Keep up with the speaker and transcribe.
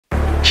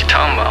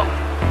talking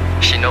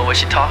about. She know what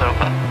she talking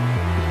about.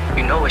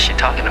 You know what she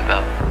talking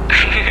about.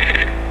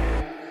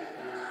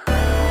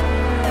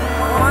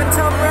 On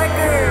top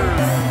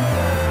records.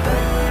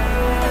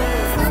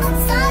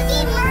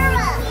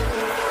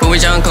 Hoe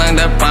weet jou klank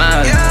dat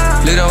paard?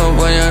 Little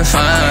hope on your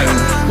fire.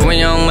 Hoe weet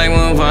jou make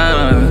me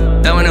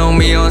vibe? That one on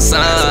me on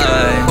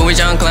side. Hoe weet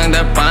jou klank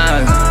dat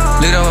paard?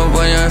 Little hope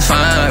on your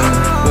fire.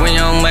 Hoe weet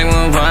jou make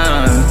me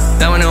vibe?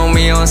 That one on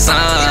me on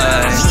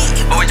side.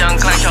 Hoe weet jou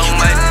klank jou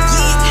make?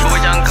 Hoe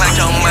weet jou klank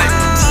jou make?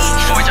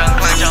 Hoe weet jou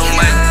klank jou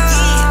make?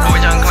 Hoe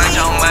weet jou klank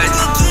jou make?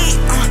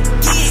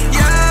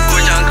 Hoe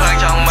weet jou klank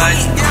jou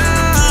make?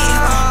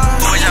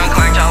 Hoe weet jou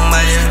klank jou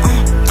make?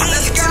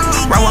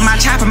 Roll with my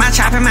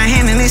chop in my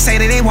hand, and they say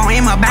that they want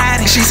in my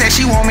body. She said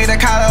she want me to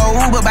call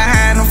her Uber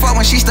behind the phone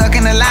when she stuck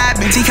in the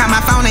lobby. T call my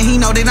phone and he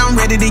know that I'm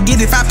ready to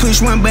get it. If I push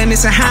one button,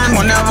 it's a Honda.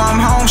 Whenever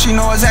I'm home, she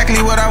know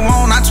exactly what I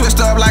want. I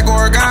twist up like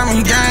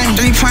Origami gang.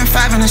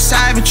 3.5 in a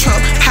cyber truck.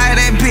 Hire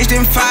that bitch,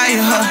 then fire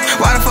her.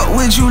 Why the fuck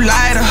would you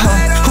lie to her?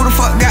 Who the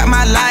fuck got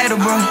my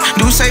lighter, bro?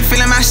 Do say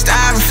feeling my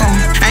styrofoam.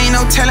 Ain't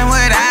no telling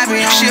what I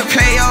be on. She'll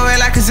play over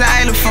like a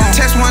xylophone.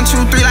 Test 1,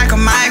 2, 3 like a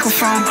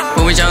microphone.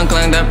 Hoe weet jou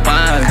klank dat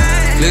paard?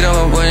 Little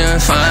hope on your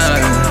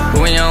fire.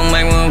 Hoe weet jou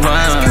make me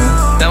vibe?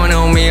 That one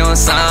on me on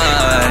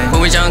side. Hoe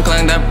weet jou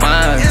klank dat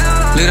paard?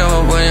 Little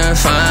hope on your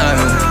fire.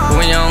 Hoe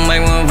weet jou make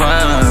me